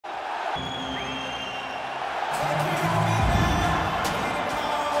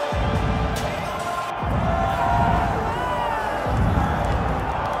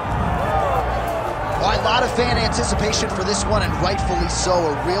lot of fan anticipation for this one, and rightfully so.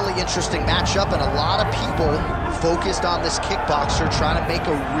 A really interesting matchup, and a lot of people focused on this kickboxer trying to make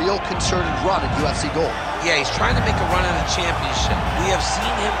a real concerted run at UFC Gold. Yeah, he's trying to make a run at a championship. We have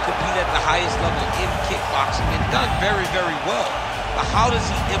seen him compete at the highest level in kickboxing and done very, very well. But how does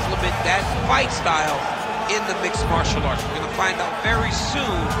he implement that fight style in the mixed martial arts? We're going to find out very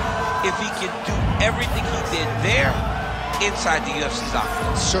soon if he can do everything he did there inside the UFC's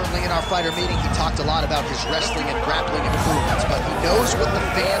octagon. Certainly in our fighter meeting, he talked a lot about his wrestling and grappling improvements, but he knows what the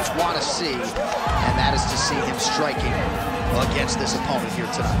fans want to see, and that is to see him striking against this opponent here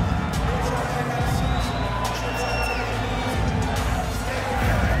tonight.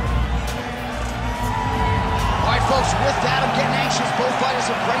 All right, folks, with that, I'm getting anxious. Both fighters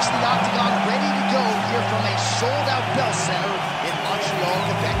embrace the octagon, ready to go here from a sold-out Bell Center in Montreal,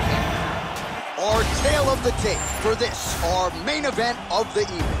 Quebec, Canada. Our tale of the tape for this, our main event of the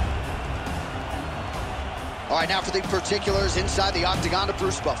evening. All right, now for the particulars inside the octagon to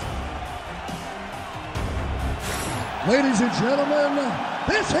Bruce Buffer. Ladies and gentlemen,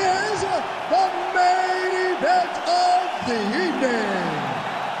 this is the main event of the evening.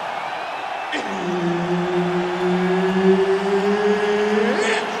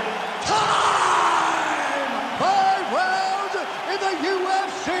 It's time! 5 rounds in the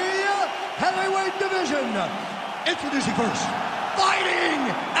UFC heavyweight division. Introducing first, fighting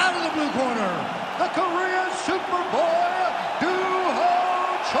out of the blue corner, the Korean Superboy,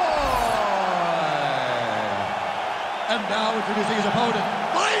 Doo-Ho Choi. And now introducing his opponent,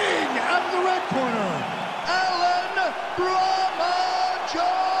 fighting out of the red corner, Alan Brahma-Joban.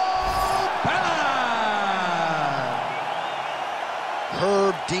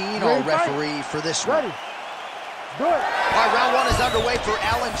 Herb Dean, our referee for this one. Ready. Good. All right, round one is underway for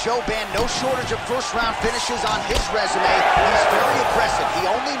Alan Joban. No shortage of first-round finishes on his resume. He's very aggressive. He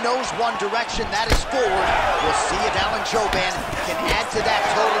only knows one direction, that is forward. We'll see if Alan Joban can add to that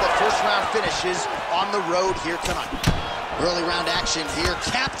total of first-round finishes on the road here tonight. Early round action here.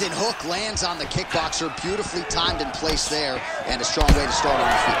 Captain Hook lands on the kickboxer. Beautifully timed in place there, and a strong way to start on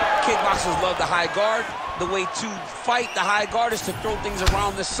the feet. Kickboxers love the high guard. The way to fight the high guard is to throw things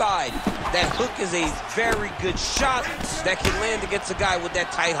around the side. That hook is a very good shot that can land against a guy with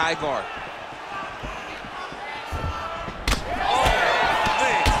that tight high guard. Oh,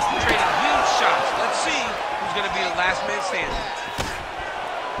 man, trading huge shots. Let's see who's going to be the last man standing.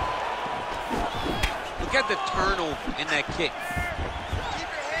 Look at the turnover in that kick.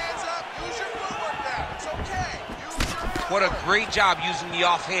 Keep your hands up. Use your footwork now. It's okay. Use your footwork. What a great job using the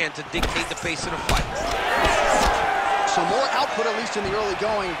offhand to dictate the pace of the fight. So more output, at least in the early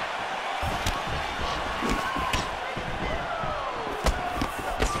going.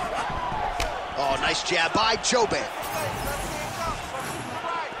 Oh, nice jab by Joban.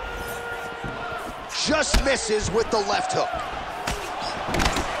 Just misses with the left hook.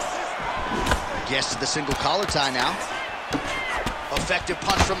 Gets to the single collar tie now. Effective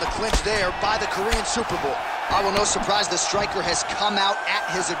punch from the clinch there by the Korean Superboy. Well, no surprise, the striker has come out at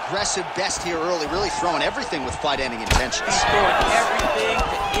his aggressive best here early, really throwing everything with fight-ending intentions. He's throwing everything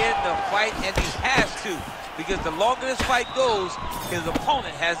to end the fight, and he has to, because the longer this fight goes, his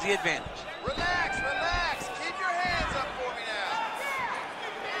opponent has the advantage. Relax, relax. Keep your hands up for me now.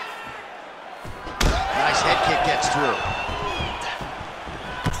 Nice head kick gets through.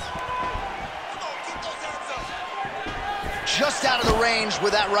 Come on, keep those hands up. Just out of the range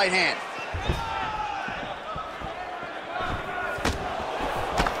with that right hand.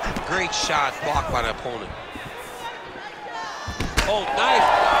 Great shot blocked by the opponent. Oh, nice.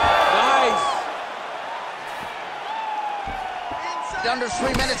 Nice. Under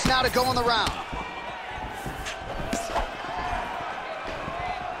 3 minutes now to go in the round.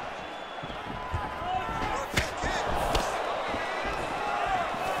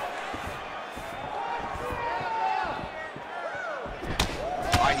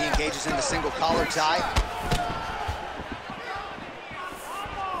 All right, he engages in the single collar tie.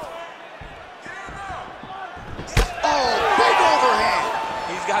 Oh, big overhand.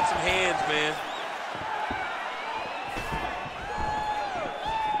 He's got some hands, man.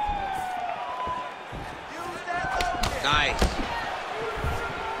 Nice.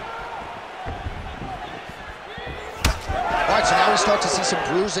 All right, so now we start to see some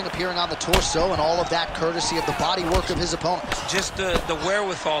bruising appearing on the torso, and all of that courtesy of the body work of his opponent. Just the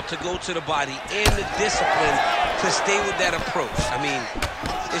wherewithal to go to the body and the discipline to stay with that approach. I mean,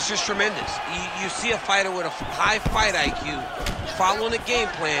 it's just tremendous. You see a fighter with a high fight IQ following a game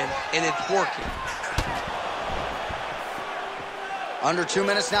plan, and it's working. Under 2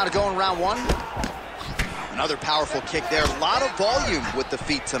 minutes now to go in round one. Another powerful kick there. A lot of volume with the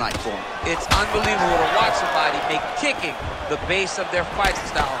feet tonight for him. It's unbelievable to watch somebody make kicking the base of their fighting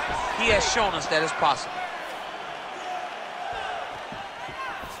style. He has shown us that it's possible.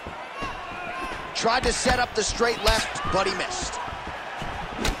 Tried to set up the straight left, but he missed.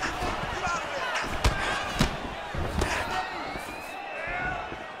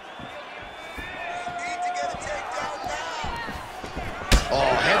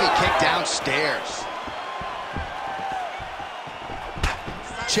 Oh, heavy kick downstairs.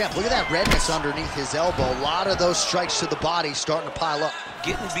 Champ, look at that redness underneath his elbow. A lot of those strikes to the body starting to pile up.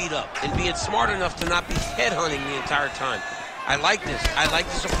 Getting beat up and being smart enough to not be headhunting the entire time. I like this. I like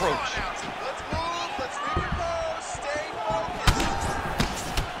this approach. Let's move. Let's recompose. Stay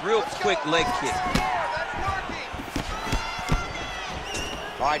focused. Real quick leg kick. That's working.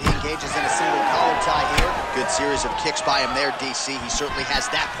 All right, he engages in a single collar tie here. Good series of kicks by him there, DC. He certainly has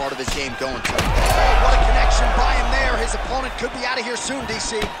that part of his game going to him. Oh, what a connection by him there. His opponent could be out of here soon,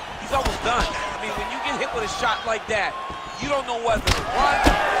 DC. He's almost done. I mean, when you get hit with a shot like that, you don't know whether to run,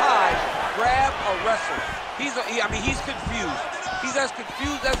 hide, grab, or wrestle. He's confused. He's as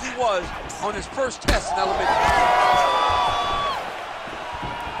confused as he was on his first test in elementary school.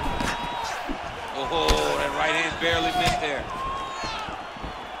 Oh, that right hand barely missed there.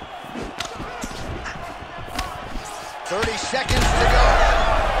 30 seconds to go.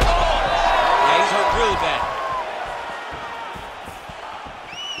 Yeah, he's hurt really bad.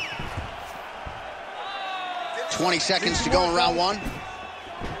 $20 seconds to go in round one.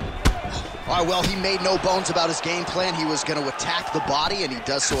 All right, well, he made no bones about his game plan. He was going to attack the body, and he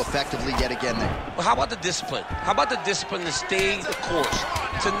does so effectively yet again there. Well, how about the discipline? How about the discipline to stay the course,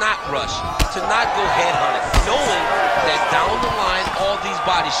 to not rush, to not go headhunting, knowing that down the line, all these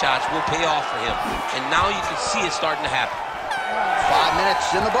body shots will pay off for him. And now you can see it starting to happen. 5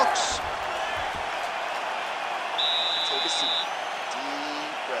 minutes in the books. Take a seat.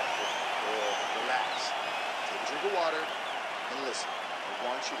 Deep breath. Relax. Take a drink of water and listen. I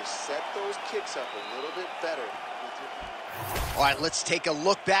want you to set those kicks up a little bit better with your... All right, let's take a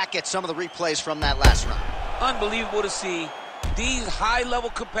look back at some of the replays from that last round. Unbelievable to see these high-level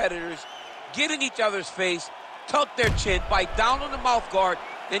competitors get in each other's face, tuck their chin, bite down on the mouth guard,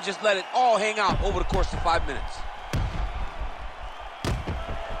 and just let it all hang out over the course of 5 minutes.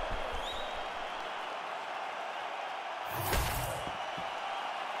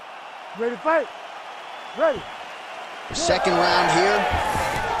 Ready to fight? Ready. Second round here.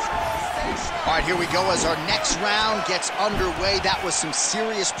 All right, here we go as our next round gets underway. That was some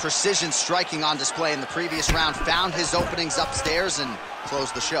serious precision striking on display in the previous round. Found his openings upstairs and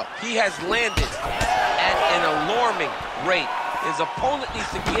closed the show. He has landed at an alarming rate. His opponent needs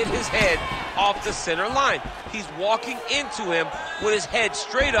to get his head off the center line. He's walking into him with his head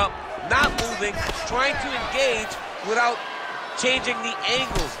straight up, not moving, trying to engage without changing the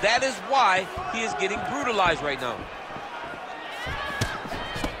angles. That is why he is getting brutalized right now.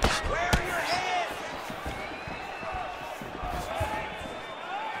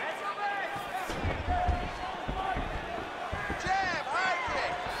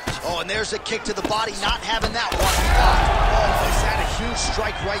 Oh, and there's a kick to the body, not having that one blocked. Oh, he's had a huge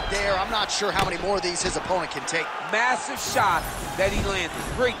strike right there. I'm not sure how many more of these his opponent can take. Massive shot that he landed.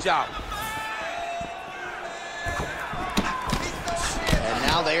 Great job. And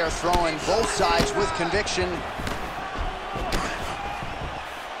now they are throwing both sides with conviction.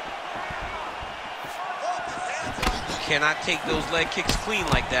 You cannot take those leg kicks clean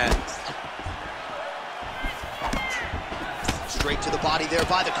like that. Straight to the body there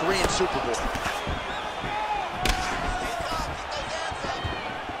by the Korean Superboy.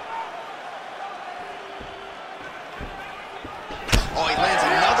 Oh, he lands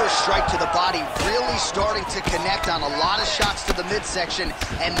another strike to the body, really starting to connect on a lot of shots to the midsection,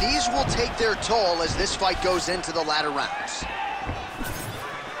 and these will take their toll as this fight goes into the latter rounds.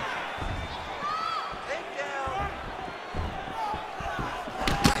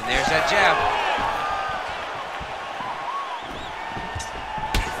 And there's that jab.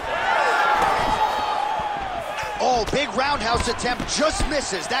 Oh, big roundhouse attempt, just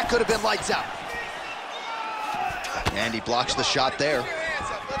misses. That could have been lights out. And he blocks the shot there.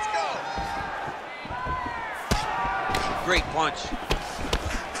 Let's go. Great punch.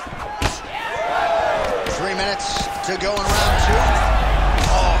 3 minutes to go in round two.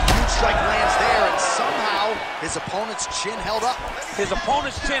 Oh, huge strike lands there, and somehow his opponent's chin held up. His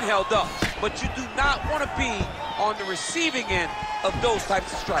opponent's chin held up, but you do not want to be on the receiving end of those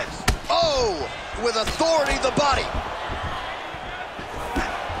types of strikes. Oh, with authority, the body.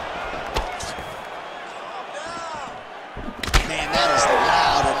 Man, that is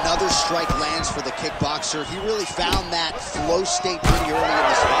loud. Another strike strike lands for the kickboxer. He really found that flow state pretty early in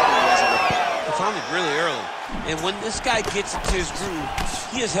this fight, and he hasn't looked back. He found it really early. And when this guy gets into his groove,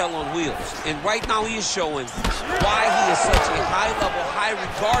 he is hell on wheels. And right now he is showing why he is such a high-level,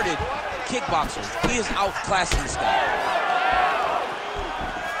 high-regarded kickboxer. He is outclassing this guy.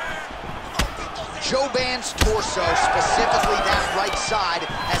 Jouban's torso, specifically that right side,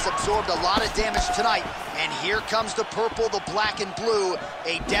 has absorbed a lot of damage tonight. And here comes the purple, the black, and blue.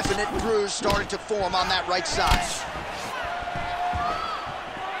 A definite bruise starting to form on that right side.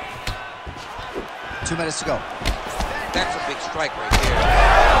 2 minutes to go. That's a big strike right there.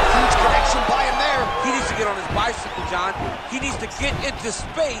 Huge connection by him there. He needs to get on his bicycle, John. He needs to get into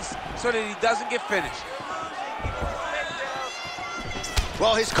space so that he doesn't get finished.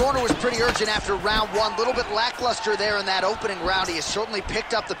 Well, his corner was pretty urgent after round one. A little bit lackluster there in that opening round. He has certainly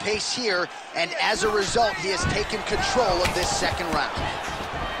picked up the pace here, and as a result, he has taken control of this second round.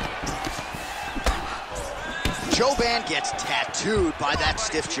 Jouban gets tattooed by that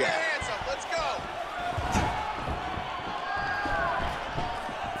stiff jab. Let's go.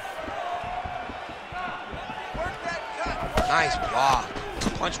 Work that cut. Nice block.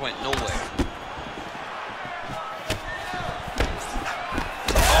 Punch went nowhere.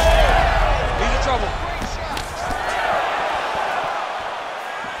 Trouble.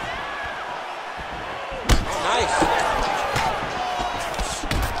 Nice.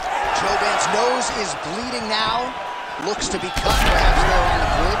 Jouban's nose is bleeding now. Looks to be cut perhaps there on the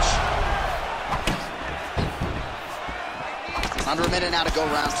bridge. Under a minute now to go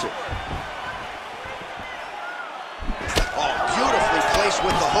round two. Oh, beautifully placed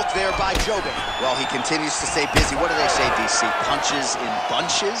with the hook there by Jouban. Well, he continues to stay busy. What do they say, DC? Punches in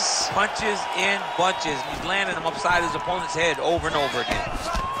bunches? Punches in bunches. He's landing them upside his opponent's head over and over again.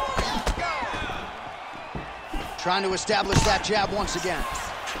 Trying to establish that jab once again.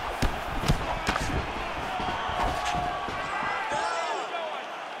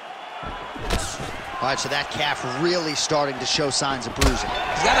 All right, so that calf really starting to show signs of bruising.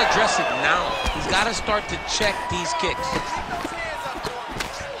 He's got to address it now. He's got to start to check these kicks.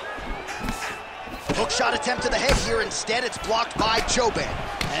 Hook shot attempt to the head here. Instead, it's blocked by Jouban.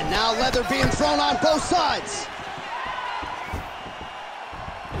 And now leather being thrown on both sides.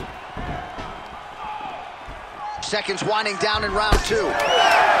 Seconds winding down in round two.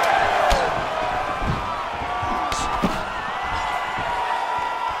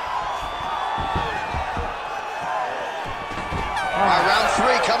 All right, round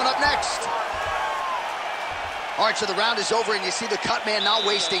three coming up next. All right, so the round is over, and you see the cut man not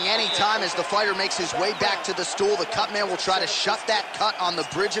wasting any time as the fighter makes his way back to the stool. The cut man will try to shut that cut on the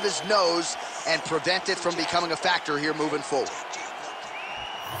bridge of his nose and prevent it from becoming a factor here moving forward.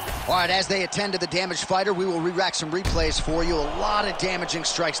 All right, as they attend to the damaged fighter, we will re-rack some replays for you. A lot of damaging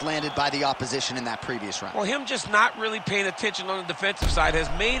strikes landed by the opposition in that previous round. Well, him just not really paying attention on the defensive side has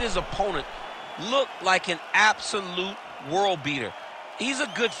made his opponent look like an absolute world beater. He's a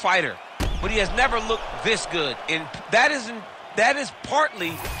good fighter, but he has never looked this good, and that is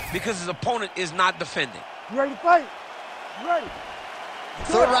partly because his opponent is not defending. You ready to fight? You ready?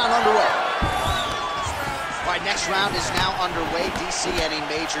 Third round underway. All right, next round is now underway. DC, any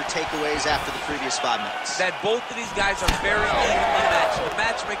major takeaways after the previous 5 minutes? That both of these guys are very evenly matched. The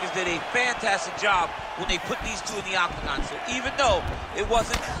matchmakers did a fantastic job when they put these two in the octagon. So even though it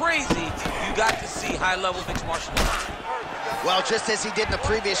wasn't crazy, you got to see high-level mixed martial arts. Well, just as he did in the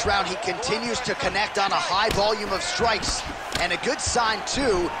previous round, he continues to connect on a high volume of strikes. And a good sign,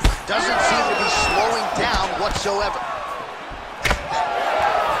 too, doesn't seem to be slowing down whatsoever.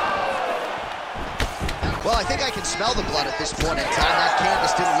 Well, I think I can smell the blood at this point in time. That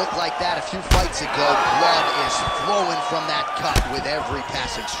canvas didn't look like that a few fights ago. Blood is flowing from that cut with every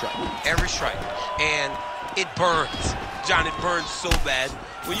passing strike. Every strike. And it burns. John, it burns so bad.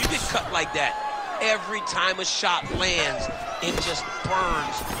 When you get cut like that, every time a shot lands, it just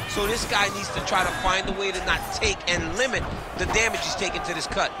burns. So this guy needs to try to find a way to not take and limit the damage he's taking to this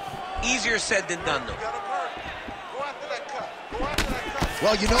cut. Easier said than done, though.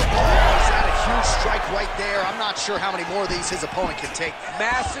 Well, you know, he's had a huge strike right there. I'm not sure how many more of these his opponent can take.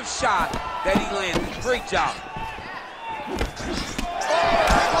 Massive shot that he landed. Great job. Oh,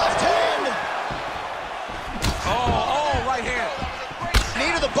 left hand. Oh, right hand.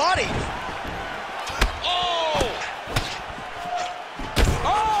 Knee to the body.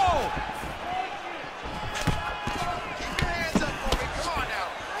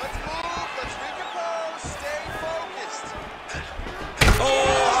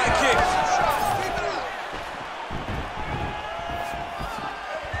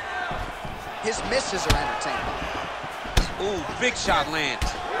 His misses are entertaining. Ooh, big shot lands.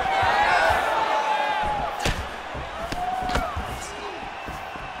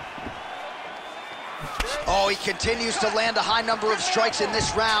 Oh, he continues to land a high number of strikes in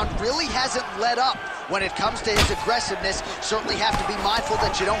this round. Really hasn't let up when it comes to his aggressiveness. Certainly have to be mindful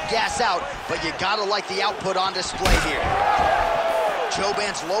that you don't gas out, but you gotta like the output on display here.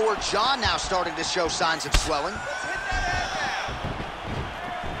 Jouban's lower jaw now starting to show signs of swelling.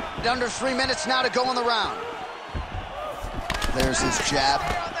 Under 3 minutes now to go in the round. There's his jab.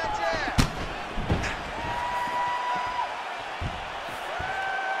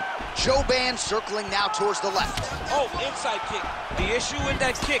 Jouban circling now towards the left. Oh, inside kick. The issue with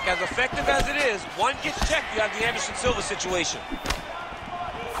that kick, as effective as it is, one gets checked, you have the Anderson Silva situation.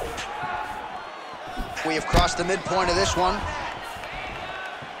 We have crossed the midpoint of this one.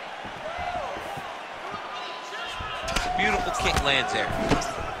 Beautiful kick lands there.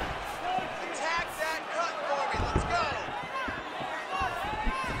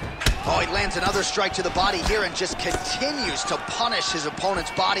 Oh, he lands another strike to the body here and just continues to punish his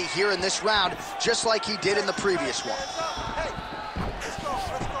opponent's body here in this round, just like he did in the previous one.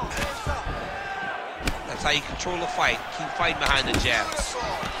 That's how you control a fight. Keep fighting behind the jab.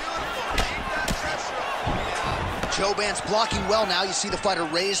 Jouban's blocking well now. You see the fighter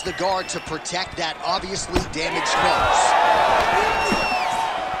raise the guard to protect that obviously damaged nose.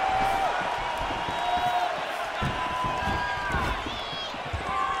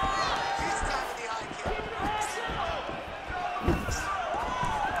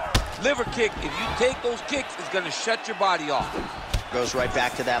 Liver kick, if you take those kicks, it's going to shut your body off. Goes right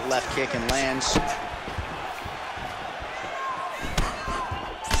back to that left kick and lands.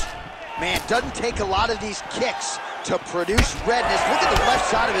 Man, doesn't take a lot of these kicks to produce redness. Look at the left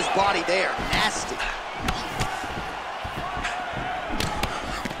side of his body there. Nasty.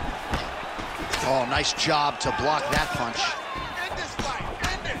 Oh, nice job to block that punch.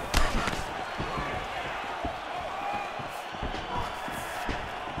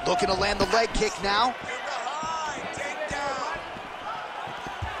 Looking to land the leg kick now.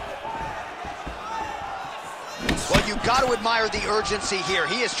 Well, you got to admire the urgency here.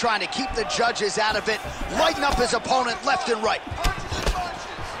 He is trying to keep the judges out of it, lighten up his opponent left and right.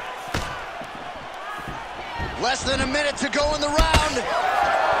 Less than a minute to go in the round.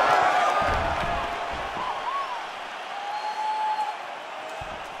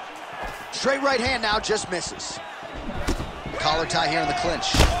 Straight right hand now, just misses. Collar tie here in the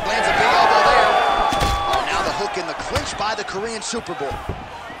clinch. Lands a big elbow there. Oh, now the hook in the clinch by the Korean Super Bowl.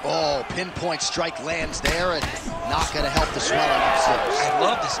 Oh, pinpoint strike lands there and not going to help the swelling upstairs. I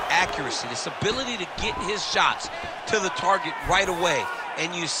love this accuracy, this ability to get his shots to the target right away.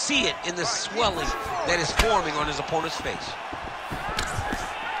 And you see it in the swelling that is forming on his opponent's face.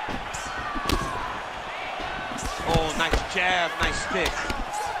 Oh, nice jab, nice stick.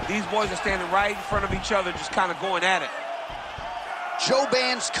 These boys are standing right in front of each other, just kind of going at it.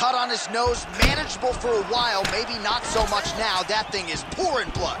 Jouban's cut on his nose, manageable for a while, maybe not so much now. That thing is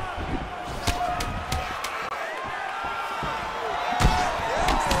pouring blood.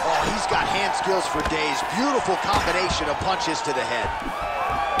 Oh, he's got hand skills for days. Beautiful combination of punches to the head.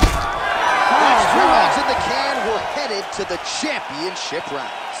 That's 3 rounds in the can. We're headed to the championship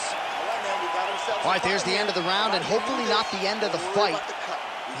rounds. All right, there's the end of the round, and hopefully not the end of the fight.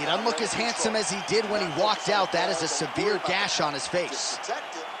 He doesn't look as handsome as he did when he walked out. That is a severe gash on his face.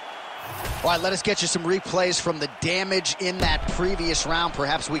 All right, let us get you some replays from the damage in that previous round.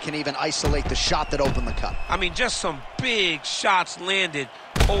 Perhaps we can even isolate the shot that opened the cut. I mean, just some big shots landed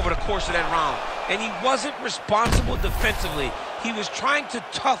over the course of that round. And he wasn't responsible defensively. He was trying to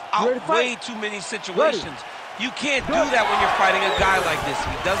tough out way too many situations. You can't do that when you're fighting a guy like this.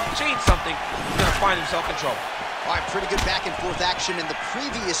 If he doesn't change something, he's going to find himself in trouble. All right, pretty good back-and-forth action in the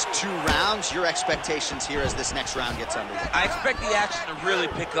previous 2 rounds. Your expectations here as this next round gets underway? I expect the action to really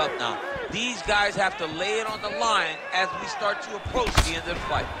pick up now. These guys have to lay it on the line as we start to approach the end of the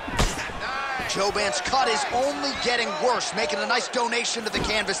fight. Jouban's cut is only getting worse, making a nice donation to the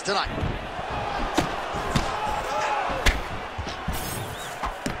canvas tonight.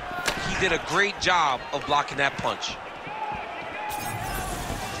 He did a great job of blocking that punch.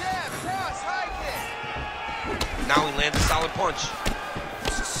 Now he lands a solid punch.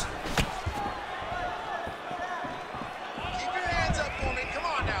 Keep your hands up for me. Come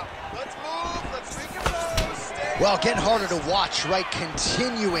on now. Let's move. Let's recompose. Well, getting harder to watch, right?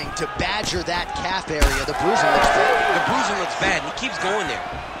 Continuing to badger that calf area. The bruising looks bad. The bruising looks bad, and he keeps going there,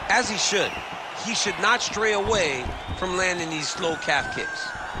 as he should. He should not stray away from landing these slow calf kicks.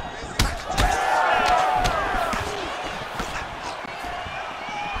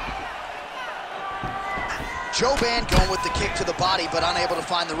 Jouban going with the kick to the body, but unable to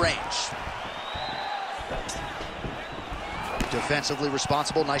find the range. Defensively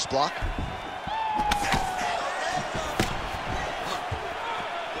responsible, nice block.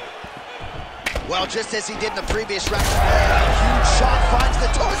 Well, just as he did in the previous round, a huge shot finds the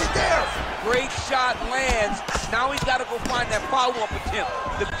target there. Great shot lands. Now he's got to go find that follow-up attempt.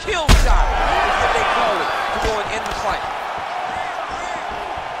 The kill shot is what they call it to go and end the fight.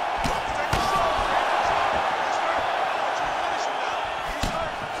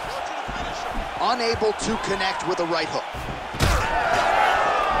 Unable to connect with a right hook.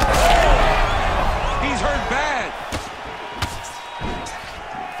 He's hurt bad.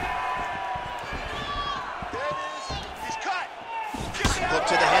 Hook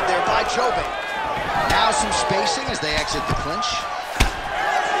to the head there by Joban. Now some spacing as they exit the clinch.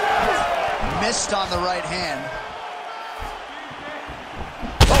 Missed on the right hand.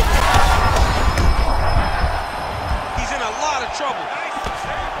 Oh. He's in a lot of trouble.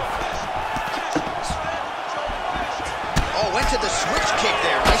 Oh, went to the switch kick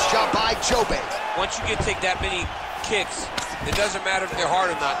there. Nice job by Joban. Once you take that many kicks, it doesn't matter if they're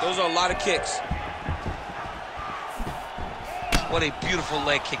hard or not. Those are a lot of kicks. What a beautiful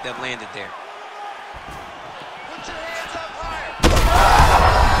leg kick that landed there. Put your hands up higher.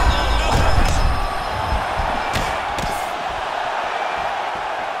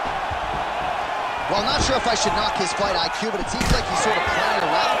 Well, not sure if I should knock his fight IQ, but it seems like he's sort of playing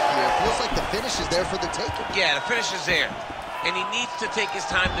around here. It feels like the finish is there for the taking. Yeah, the finish is there. And he needs to take his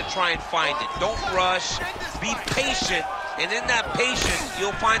time to try and find it. Don't rush. Be patient. And in that patience,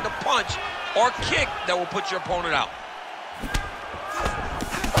 you'll find the punch or kick that will put your opponent out.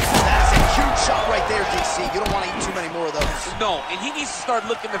 That's a huge shot right there, DC. You don't want to eat too many more of those. No, and he needs to start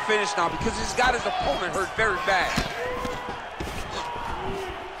looking to finish now because he's got his opponent hurt very bad.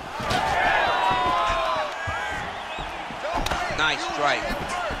 Nice strike.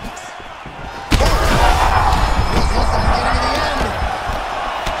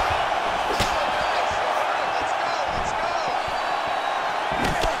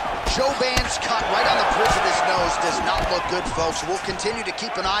 Joban's cut right on the bridge of his nose does not look good, folks. We'll continue to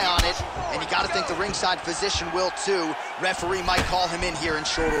keep an eye on it, and you got to think the ringside physician will too. Referee might call him in here in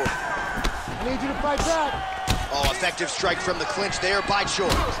short order. I need you to fight back. Oh, effective strike from the clinch there by Choi.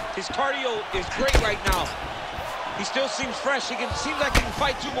 His cardio is great right now. He still seems fresh. Seems like he can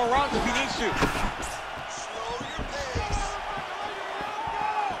fight 2 more rounds if he needs to. Slow your pace.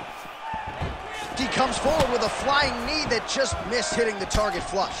 He comes forward with a flying knee that just missed hitting the target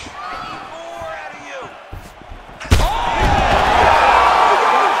flush. More out of you.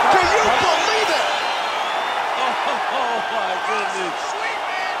 Do you believe it? Oh my goodness. Sweet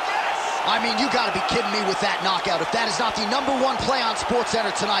man, yes. I mean, you got to be kidding me with that knockout. If that is not the #1 play on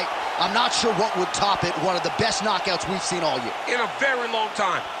SportsCenter tonight, I'm not sure what would top it. One of the best knockouts we've seen all year. In a very long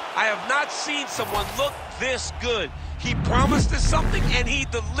time. I have not seen someone look this good. He promised us something, and he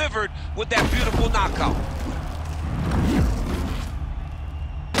delivered with that beautiful knockout.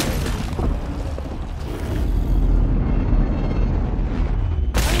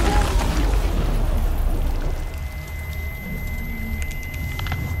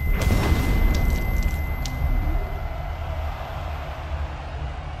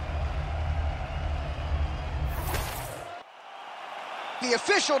 The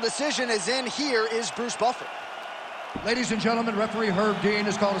official decision is in. Here is Bruce Buffer. Ladies and gentlemen, referee Herb Dean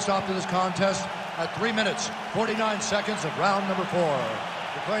has called a stop to this contest at 3 minutes, 49 seconds of round number 4.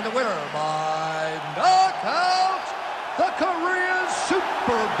 Declaring the winner by knockout, the Korean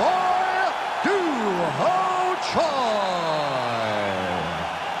Superboy, Doo-Ho Choi.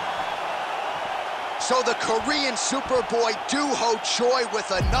 So the Korean Superboy Doo-Ho Choi with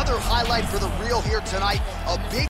another highlight for the reel here tonight. A big